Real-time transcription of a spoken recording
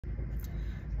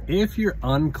If you're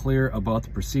unclear about the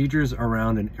procedures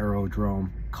around an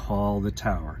aerodrome, call the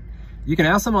tower. You can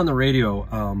ask them on the radio,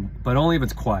 but only if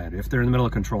it's quiet. If they're in the middle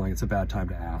of controlling, it's a bad time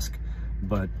to ask.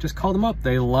 But just call them up.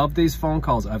 They love these phone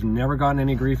calls. I've never gotten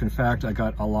any grief. In fact, I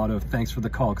got a lot of thanks for the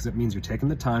call because it means you're taking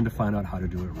the time to find out how to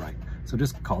do it right. So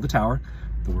just call the tower.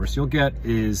 The worst you'll get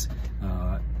is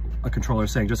a controller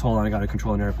saying, just hold on, I got to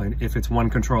control an airplane, if it's one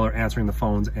controller answering the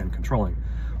phones and controlling.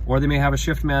 Or they may have a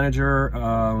shift manager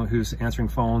who's answering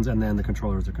phones and then the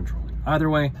controllers are controlling. Either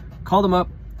way, call them up,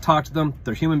 talk to them.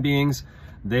 They're human beings.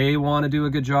 They want to do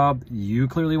a good job. You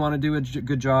clearly want to do a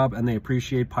good job, and they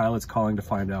appreciate pilots calling to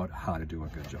find out how to do a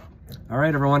good job. All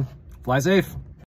right, everyone, fly safe.